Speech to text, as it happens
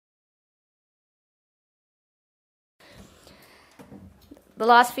The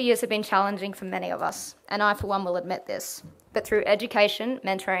last few years have been challenging for many of us, and I, for one, will admit this. But through education,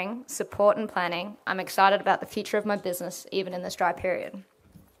 mentoring, support and planning, I'm excited about the future of my business, even in this dry period.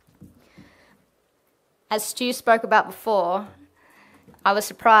 As Stu spoke about before, I was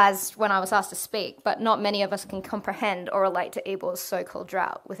surprised when I was asked to speak, but not many of us can comprehend or relate to Ebor's so-called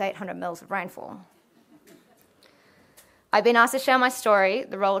drought with 800 mils of rainfall. I've been asked to share my story,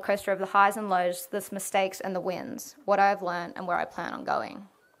 the roller coaster of the highs and lows, the mistakes and the wins, what I have learned and where I plan on going.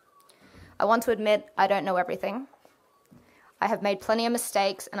 I want to admit I don't know everything. I have made plenty of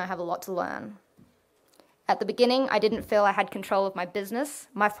mistakes and I have a lot to learn. At the beginning, I didn't feel I had control of my business,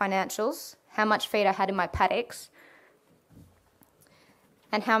 my financials, how much feed I had in my paddocks,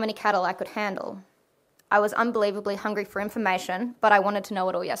 and how many cattle I could handle. I was unbelievably hungry for information, but I wanted to know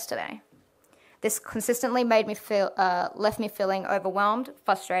it all yesterday. This consistently made me left me feeling overwhelmed,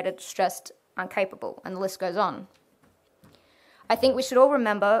 frustrated, stressed, incapable, and the list goes on. I think we should all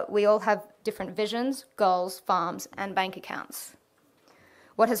remember we all have different visions, goals, farms, and bank accounts.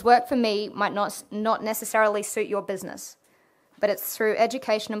 What has worked for me might not necessarily suit your business, but it's through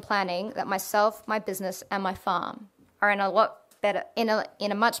education and planning that myself, my business, and my farm are in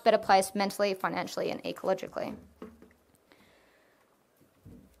a much better place mentally, financially, and ecologically.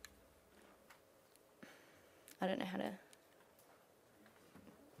 I don't know how to...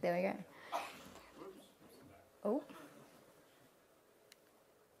 There we go. Oh.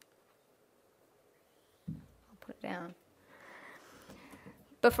 I'll put it down.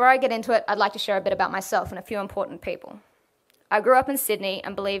 Before I get into it, I'd like to share a bit about myself and a few important people. I grew up in Sydney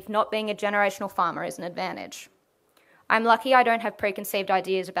and believe not being a generational farmer is an advantage. I'm lucky I don't have preconceived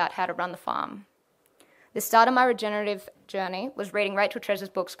ideas about how to run the farm. The start of my regenerative journey was reading Rachel Treasure's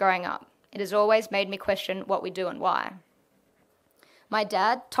books growing up. It has always made me question what we do and why. My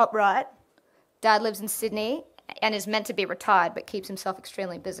dad, top right, Dad lives in Sydney and is meant to be retired but keeps himself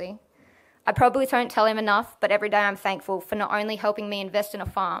extremely busy. I probably don't tell him enough, but every day I'm thankful for not only helping me invest in a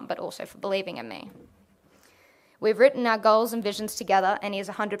farm, but also for believing in me. We've written our goals and visions together, and he is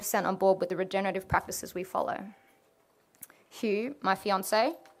 100% on board with the regenerative practices we follow. Hugh, my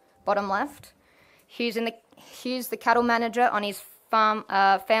fiancé, bottom left. Hugh's the cattle manager on his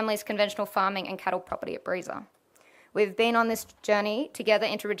family's conventional farming and cattle property at Breezer. We've been on this journey together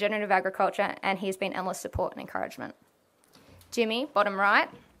into regenerative agriculture, and he's been endless support and encouragement. Jimmy, bottom right.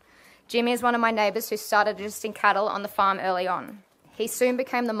 Jimmy is one of my neighbours who started adjusting cattle on the farm early on. He soon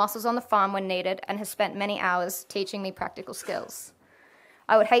became the muscles on the farm when needed and has spent many hours teaching me practical skills.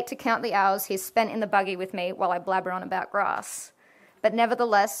 I would hate to count the hours he's spent in the buggy with me while I blabber on about grass. But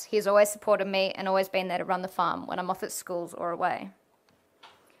nevertheless, he has always supported me and always been there to run the farm when I'm off at schools or away.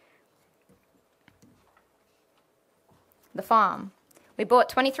 The farm. We bought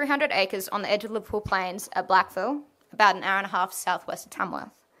 2,300 acres on the edge of Liverpool Plains at Blackville, about an hour and a half southwest of Tamworth.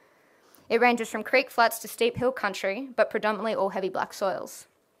 It ranges from creek flats to steep hill country, but predominantly all heavy black soils.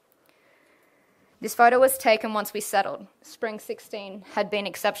 This photo was taken once we settled. Spring 16 had been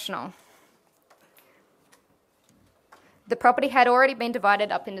exceptional. The property had already been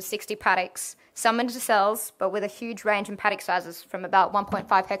divided up into 60 paddocks, some into cells, but with a huge range in paddock sizes from about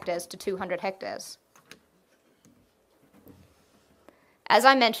 1.5 hectares to 200 hectares. As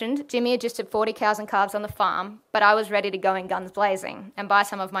I mentioned, Jimmy adjusted 40 cows and calves on the farm, but I was ready to go in guns blazing and buy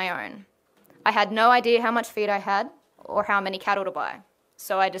some of my own. I had no idea how much feed I had or how many cattle to buy,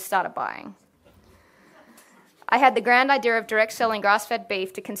 so I just started buying. I had the grand idea of direct selling grass-fed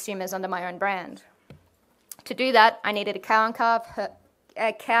beef to consumers under my own brand. To do that, I needed a cow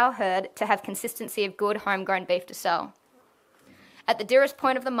herd to have consistency of good homegrown beef to sell. At the dearest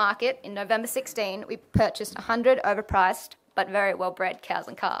point of the market, in November 16, we purchased 100 overpriced but very well-bred cows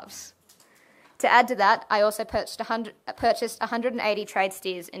and calves. To add to that, I also purchased 180 trade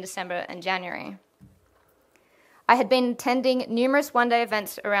steers in December and January. I had been attending numerous one-day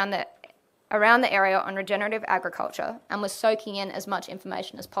events around the area on regenerative agriculture and was soaking in as much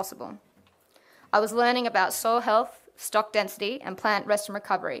information as possible. I was learning about soil health, stock density, and plant rest and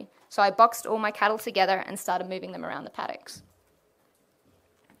recovery, so I boxed all my cattle together and started moving them around the paddocks.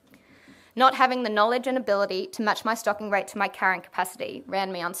 Not having the knowledge and ability to match my stocking rate to my carrying capacity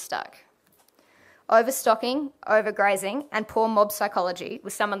ran me unstuck. Overstocking, overgrazing, and poor mob psychology were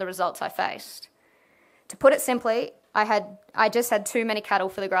some of the results I faced. To put it simply, I just had too many cattle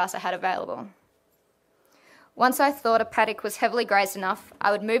for the grass I had available. Once I thought a paddock was heavily grazed enough,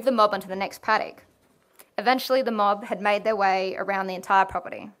 I would move the mob onto the next paddock. Eventually, the mob had made their way around the entire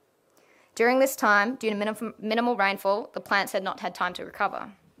property. During this time, due to minimal rainfall, the plants had not had time to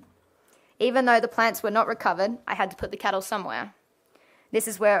recover. Even though the plants were not recovered, I had to put the cattle somewhere. This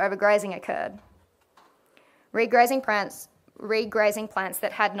is where overgrazing occurred. Regrazing plants regrazing plants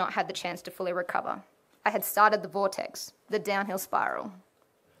that had not had the chance to fully recover. I had started the vortex, the downhill spiral.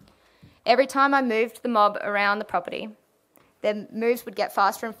 Every time I moved the mob around the property, their moves would get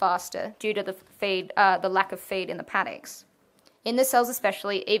faster and faster due to the lack of feed in the paddocks. In the cells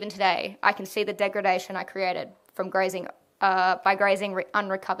especially, even today, I can see the degradation I created from grazing by grazing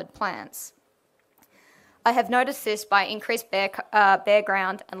unrecovered plants. I have noticed this by increased bare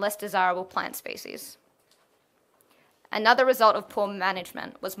ground and less desirable plant species. Another result of poor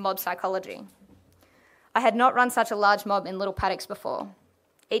management was mob psychology. I had not run such a large mob in little paddocks before.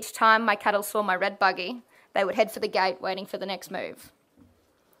 Each time my cattle saw my red buggy, they would head for the gate waiting for the next move.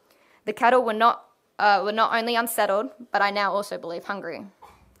 The cattle were not only unsettled, but I now also believe hungry.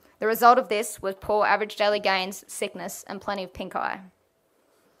 The result of this was poor average daily gains, sickness, and plenty of pink eye.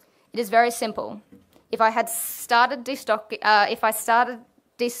 It is very simple. If I had started destocking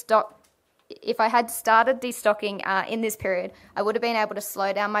in this period, I would have been able to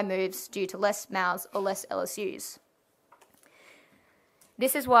slow down my moves due to less mouths or less LSUs.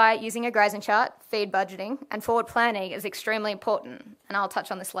 This is why using a grazing chart, feed budgeting, and forward planning is extremely important, and I'll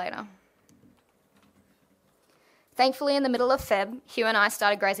touch on this later. Thankfully, in the middle of Feb, Hugh and I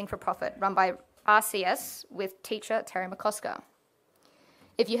started Grazing for Profit, run by RCS with teacher Terry McCosker.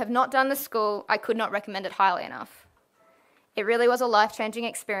 If you have not done the school, I could not recommend it highly enough. It really was a life-changing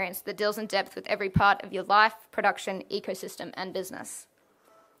experience that deals in depth with every part of your life, production, ecosystem, and business.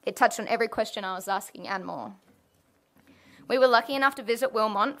 It touched on every question I was asking and more. We were lucky enough to visit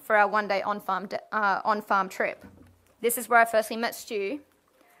Wilmont for our one-day on-farm trip. This is where I firstly met Stu,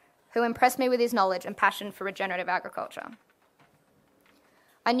 who impressed me with his knowledge and passion for regenerative agriculture.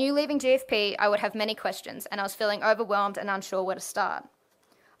 I knew leaving GFP I would have many questions, and I was feeling overwhelmed and unsure where to start.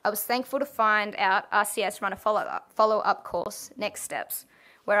 I was thankful to find out RCS run a follow-up course, Next Steps,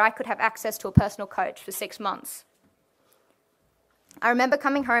 where I could have access to a personal coach for 6 months. I remember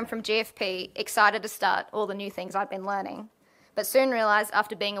coming home from GFP excited to start all the new things I'd been learning, but soon realised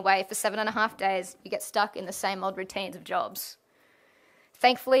after being away for 7.5 days, you get stuck in the same old routines of jobs.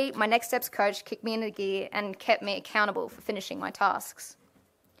 Thankfully, my Next Steps coach kicked me into gear and kept me accountable for finishing my tasks.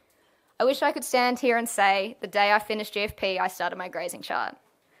 I wish I could stand here and say, the day I finished GFP, I started my grazing chart.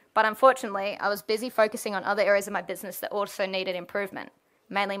 But unfortunately, I was busy focusing on other areas of my business that also needed improvement,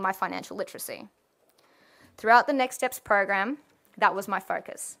 mainly my financial literacy. Throughout the Next Steps program, that was my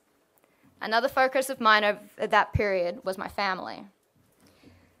focus. Another focus of mine over that period was my family.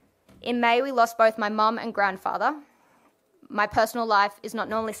 In May, we lost both my mum and grandfather. My personal life is not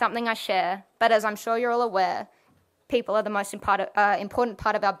normally something I share, but as I'm sure you're all aware, people are the most important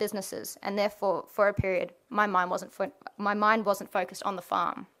part of our businesses, and therefore, for a period, my mind wasn't focused on the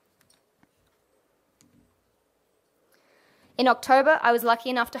farm. In October, I was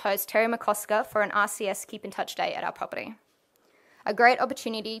lucky enough to host Terry McCosker for an RCS Keep in Touch Day at our property. A great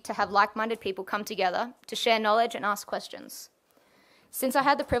opportunity to have like-minded people come together to share knowledge and ask questions. Since I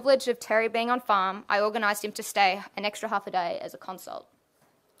had the privilege of Terry being on farm, I organised him to stay an extra half a day as a consult.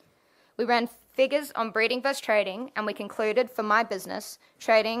 We ran figures on breeding versus trading, and we concluded for my business,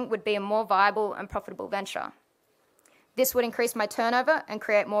 trading would be a more viable and profitable venture. This would increase my turnover and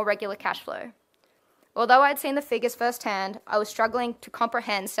create more regular cash flow. Although I had seen the figures firsthand, I was struggling to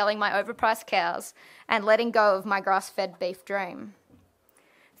comprehend selling my overpriced cows and letting go of my grass-fed beef dream.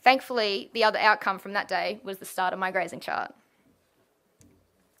 Thankfully, the other outcome from that day was the start of my grazing chart.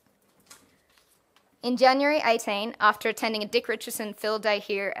 In January 18, after attending a Dick Richardson field day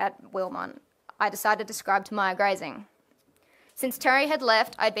here at Wilmont, I decided to subscribe to MaiaGrazing. Since Terry had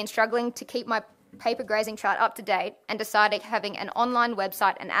left, I'd been struggling to keep my paper grazing chart up to date and decided having an online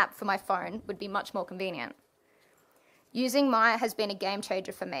website and app for my phone would be much more convenient. Using Maia has been a game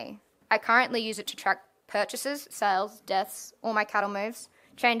changer for me. I currently use it to track purchases, sales, deaths, all my cattle moves,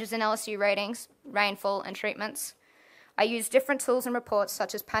 changes in LSU ratings, rainfall and treatments. I use different tools and reports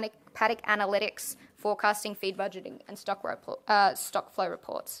such as paddock analytics, forecasting, feed budgeting, and stock flow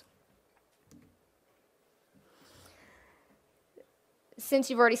reports. Since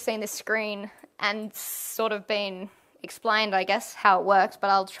you've already seen this screen and sort of been explained, I guess, how it works, but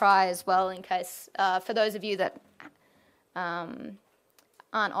I'll try as well in case, for those of you that aren't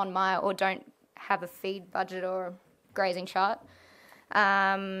on Maia or don't have a feed budget or a grazing chart.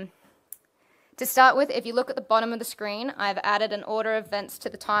 To start with, if you look at the bottom of the screen, I've added an order of events to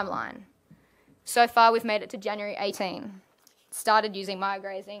the timeline. So far, we've made it to January 18. Started using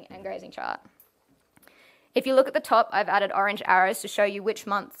MaiaGrazing and grazing chart. If you look at the top, I've added orange arrows to show you which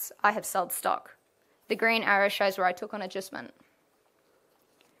months I have sold stock. The green arrow shows where I took on adjustment.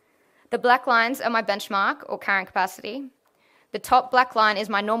 The black lines are my benchmark or carrying capacity. The top black line is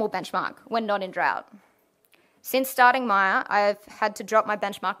my normal benchmark when not in drought. Since starting Maia, I have had to drop my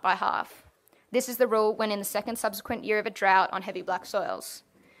benchmark by half. This is the rule when in the second subsequent year of a drought on heavy black soils.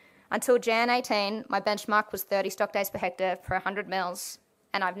 Until Jan 18, my benchmark was 30 stock days per hectare per 100 mils,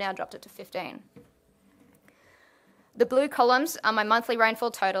 and I've now dropped it to 15. The blue columns are my monthly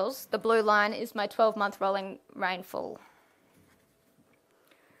rainfall totals. The blue line is my 12-month rolling rainfall.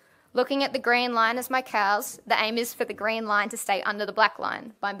 Looking at the green line as my cows, the aim is for the green line to stay under the black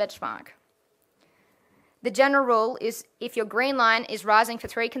line by benchmark. The general rule is if your green line is rising for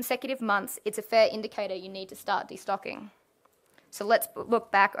 3 consecutive months, it's a fair indicator you need to start destocking. So let's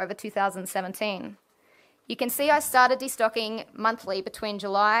look back over 2017. You can see I started destocking monthly between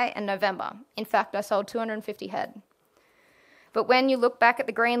July and November. In fact, I sold 250 head. But when you look back at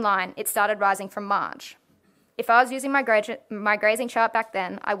the green line, it started rising from March. If I was using my grazing chart back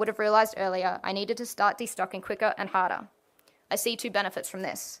then, I would have realised earlier I needed to start destocking quicker and harder. I see 2 benefits from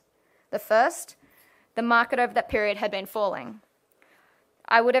this. The first, the market over that period had been falling.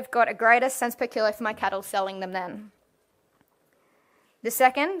 I would have got a greater cents per kilo for my cattle selling them then. The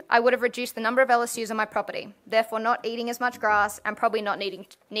second, I would have reduced the number of LSUs on my property, therefore not eating as much grass and probably not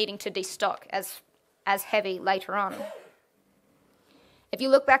needing to destock as heavy later on. If you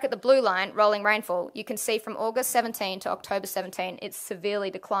look back at the blue line, rolling rainfall, you can see from August 17 to October 17, it's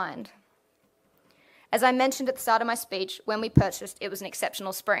severely declined. As I mentioned at the start of my speech, when we purchased, it was an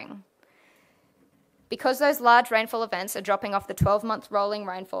exceptional spring. Because those large rainfall events are dropping off the 12-month rolling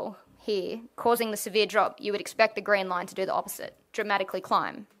rainfall here, causing the severe drop, you would expect the green line to do the opposite, dramatically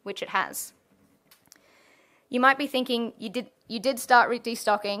climb, which it has. You might be thinking, you did start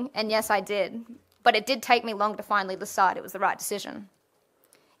destocking, and yes, I did, but it did take me long to finally decide it was the right decision.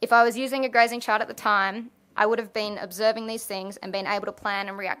 If I was using a grazing chart at the time, I would have been observing these things and been able to plan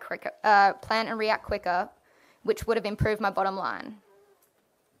and react quicker, which would have improved my bottom line.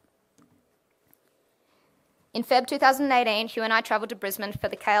 In Feb 2018, Hugh and I travelled to Brisbane for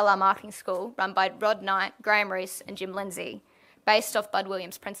the KLR marketing school run by Rod Knight, Graham Rees and Jim Lindsay, based off Bud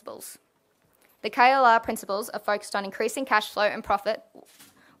Williams' principles. The KLR principles are focused on increasing cash flow and profit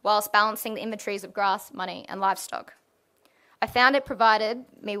whilst balancing the inventories of grass, money and livestock. I found it provided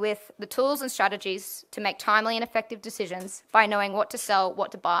me with the tools and strategies to make timely and effective decisions by knowing what to sell,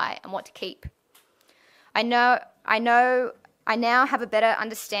 what to buy, and what to keep. I now have a better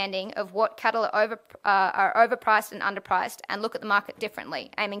understanding of what cattle are overpriced and underpriced and look at the market differently,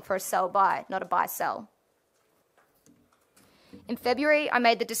 aiming for a sell-buy, not a buy-sell. In February, I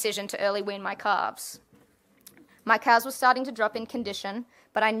made the decision to early wean my calves. My cows were starting to drop in condition,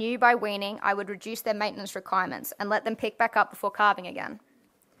 but I knew by weaning I would reduce their maintenance requirements and let them pick back up before calving again.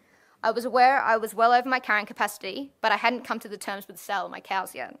 I was aware I was well over my carrying capacity, but I hadn't come to the terms with the sale of my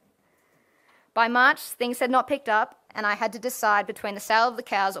cows yet. By March, things had not picked up, and I had to decide between the sale of the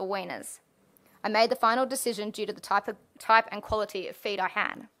cows or weaners. I made the final decision due to the type and quality of feed I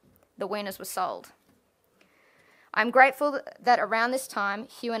had. The weaners were sold. I'm grateful that around this time,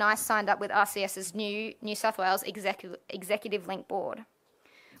 Hugh and I signed up with RCS's new New South Wales Executive Link Board.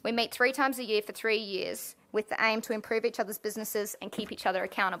 We meet 3 times a year for 3 years with the aim to improve each other's businesses and keep each other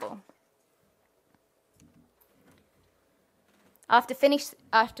accountable. After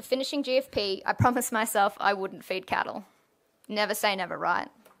finishing GFP, I promised myself I wouldn't feed cattle. Never say never, right?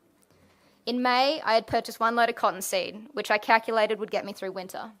 In May, I had purchased 1 load of cottonseed, which I calculated would get me through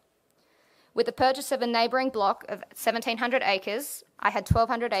winter. With the purchase of a neighbouring block of 1,700 acres, I had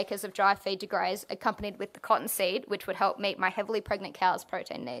 1,200 acres of dry feed to graze, accompanied with the cottonseed, which would help meet my heavily pregnant cows'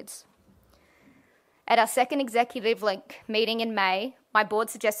 protein needs. At our second executive link meeting in May, my board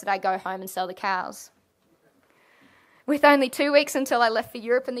suggested I go home and sell the cows. With only 2 weeks until I left for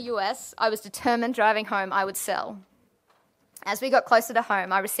Europe and the US, I was determined driving home I would sell. As we got closer to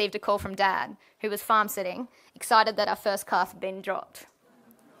home, I received a call from Dad, who was farm sitting, excited that our first calf had been dropped.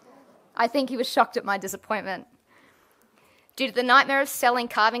 I think he was shocked at my disappointment. Due to the nightmare of selling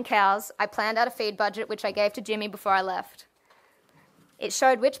calving cows, I planned out a feed budget which I gave to Jimmy before I left. It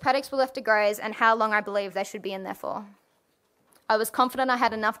showed which paddocks were left to graze and how long I believed they should be in there for. I was confident I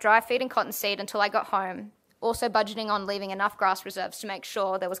had enough dry feed and cottonseed until I got home, also budgeting on leaving enough grass reserves to make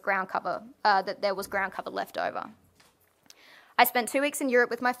sure there was ground cover left over. I spent 2 weeks in Europe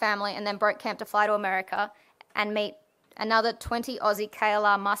with my family and then broke camp to fly to America and meet another 20 Aussie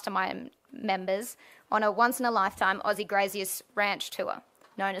KLR mastermind members on a once-in-a-lifetime Aussie Graziers ranch tour,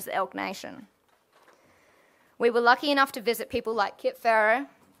 known as the Elk Nation. We were lucky enough to visit people like Kip Farrow,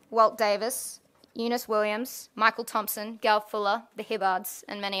 Walt Davis, Eunice Williams, Michael Thompson, Gal Fuller, the Hibbards,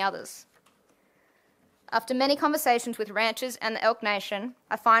 and many others. After many conversations with ranchers and the Elk Nation,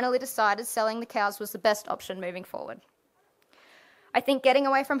 I finally decided selling the cows was the best option moving forward. I think getting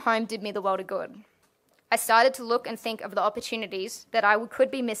away from home did me the world of good. I started to look and think of the opportunities that I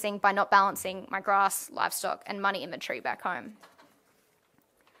could be missing by not balancing my grass, livestock, and money inventory back home.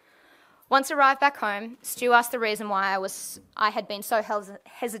 Once arrived back home, Stu asked the reason why I had been so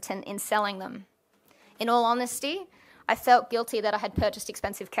hesitant in selling them. In all honesty, I felt guilty that I had purchased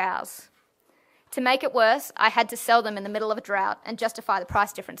expensive cows. To make it worse, I had to sell them in the middle of a drought and justify the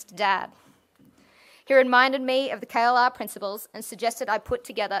price difference to Dad. He reminded me of the KLR principles and suggested I put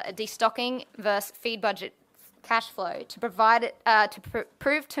together a destocking versus feed budget cash flow to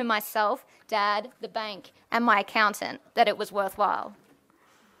prove to myself, Dad, the bank, and my accountant that it was worthwhile.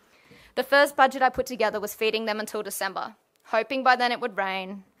 The first budget I put together was feeding them until December, hoping by then it would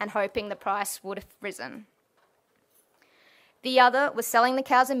rain and hoping the price would have risen. The other was selling the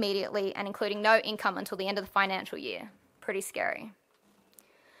cows immediately and including no income until the end of the financial year. Pretty scary.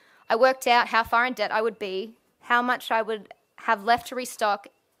 I worked out how far in debt I would be, how much I would have left to restock,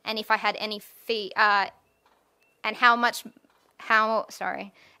 and if I had any fee, and how much I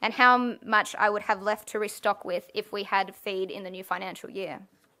would have left to restock with if we had feed in the new financial year.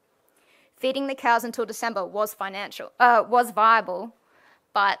 Feeding the cows until December was viable,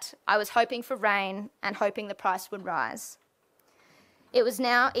 but I was hoping for rain and hoping the price would rise. It was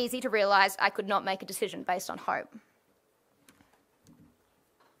now easy to realise I could not make a decision based on hope.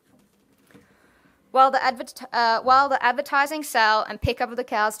 While the advertising, sale, and pickup of the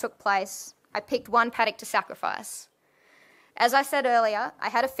cows took place, I picked one paddock to sacrifice. As I said earlier, I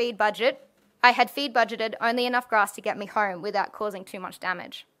had feed budgeted only enough grass to get me home without causing too much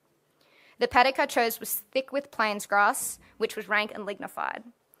damage. The paddock I chose was thick with plains grass, which was rank and lignified.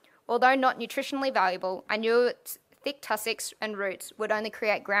 Although not nutritionally valuable, I knew its thick tussocks and roots would only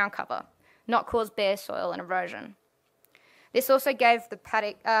create ground cover, not cause bare soil and erosion. This also gave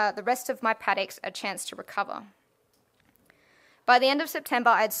the rest of my paddocks a chance to recover. By the end of September,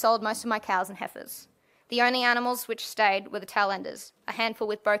 I had sold most of my cows and heifers. The only animals which stayed were the tail enders, a handful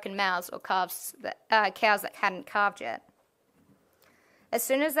with broken mouths or cows that hadn't calved yet. As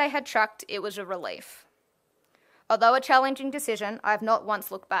soon as they had trucked, it was a relief. Although a challenging decision, I have not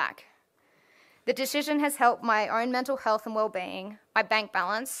once looked back. The decision has helped my own mental health and well-being, my bank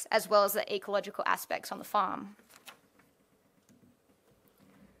balance, as well as the ecological aspects on the farm.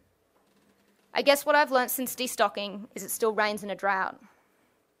 I guess what I've learnt since destocking is it still rains in a drought.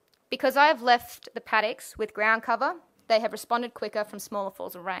 Because I have left the paddocks with ground cover, they have responded quicker from smaller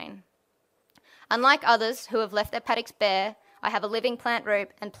falls of rain. Unlike others who have left their paddocks bare, I have a living plant root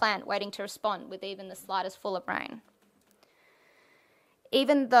and plant waiting to respond with even the slightest fall of rain.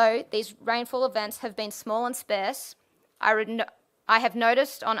 Even though these rainfall events have been small and sparse, I have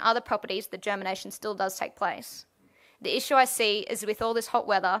noticed on other properties that germination still does take place. The issue I see is with all this hot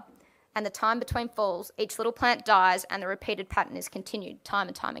weather and the time between falls, each little plant dies and the repeated pattern is continued time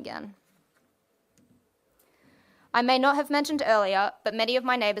and time again. I may not have mentioned earlier, but many of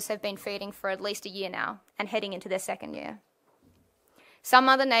my neighbours have been feeding for at least a year now and heading into their second year. Some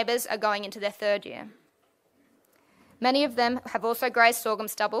other neighbours are going into their third year. Many of them have also grazed sorghum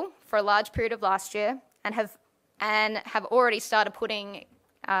stubble for a large period of last year and have already started putting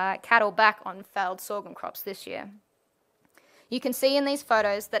cattle back on failed sorghum crops this year. You can see in these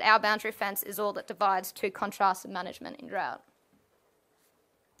photos that our boundary fence is all that divides two contrasts of management in drought.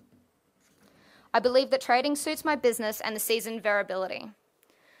 I believe that trading suits my business and the season variability.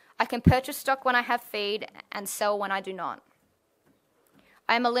 I can purchase stock when I have feed and sell when I do not.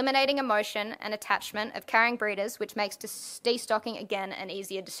 I am eliminating emotion and attachment of carrying breeders, which makes destocking again an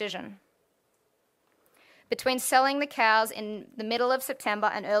easier decision. Between selling the cows in the middle of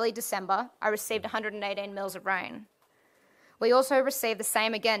September and early December, I received 118 mils of rain. We also received the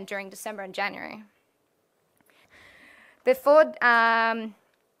same again during December and January. Before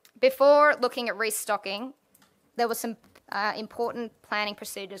looking at restocking, there were some important planning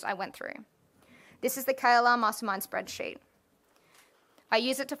procedures I went through. This is the KLR Mastermind spreadsheet. I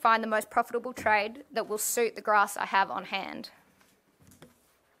use it to find the most profitable trade that will suit the grass I have on hand.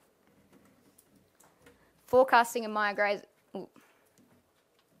 Forecasting in MaiaGrazing.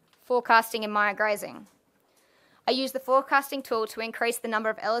 I use the forecasting tool to increase the number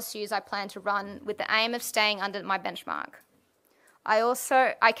of LSUs I plan to run with the aim of staying under my benchmark.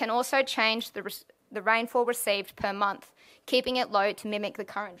 I can also change the rainfall received per month, keeping it low to mimic the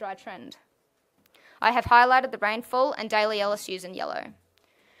current dry trend. I have highlighted the rainfall and daily LSUs in yellow.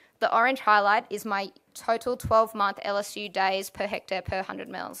 The orange highlight is my total 12-month LSU days per hectare per 100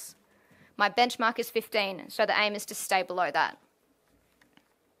 mils. My benchmark is 15, so the aim is to stay below that.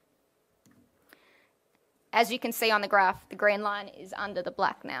 As you can see on the graph, the green line is under the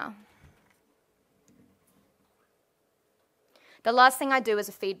black now. The last thing I do is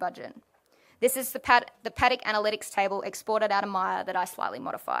a feed budget. This is the paddock analytics table exported out of Maya that I slightly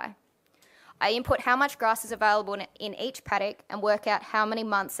modify. I input how much grass is available in each paddock and work out how many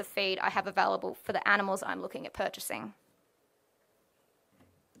months of feed I have available for the animals I'm looking at purchasing.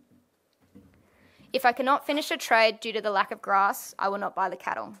 If I cannot finish a trade due to the lack of grass, I will not buy the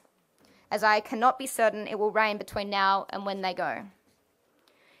cattle, as I cannot be certain it will rain between now and when they go.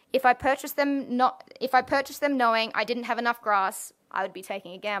 If I purchase them knowing I didn't have enough grass, I would be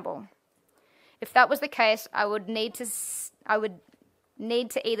taking a gamble. If that was the case, I would need to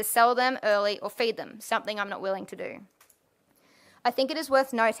either sell them early or feed them, something I'm not willing to do. I think it is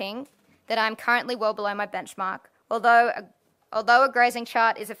worth noting that I am currently well below my benchmark. Although a grazing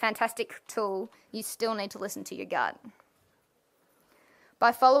chart is a fantastic tool, you still need to listen to your gut.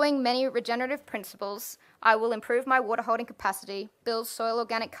 By following many regenerative principles, I will improve my water holding capacity, build soil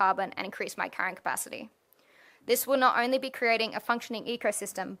organic carbon, and increase my carrying capacity. This will not only be creating a functioning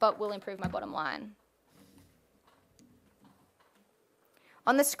ecosystem, but will improve my bottom line.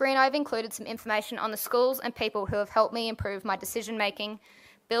 On the screen, I've included some information on the schools and people who have helped me improve my decision making,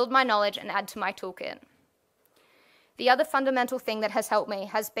 build my knowledge, and add to my toolkit. The other fundamental thing that has helped me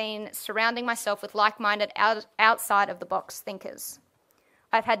has been surrounding myself with like-minded, outside-of-the-box thinkers.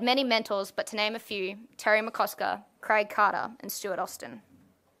 I've had many mentors, but to name a few, Terry McCosker, Craig Carter, and Stuart Austin.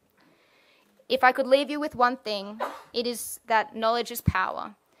 If I could leave you with one thing, it is that knowledge is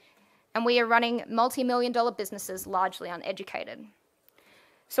power, and we are running multi-million-dollar businesses largely uneducated.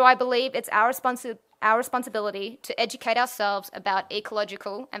 So I believe it's our responsibility to educate ourselves about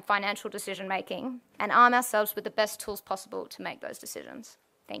ecological and financial decision-making and arm ourselves with the best tools possible to make those decisions.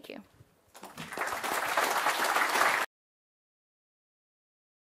 Thank you.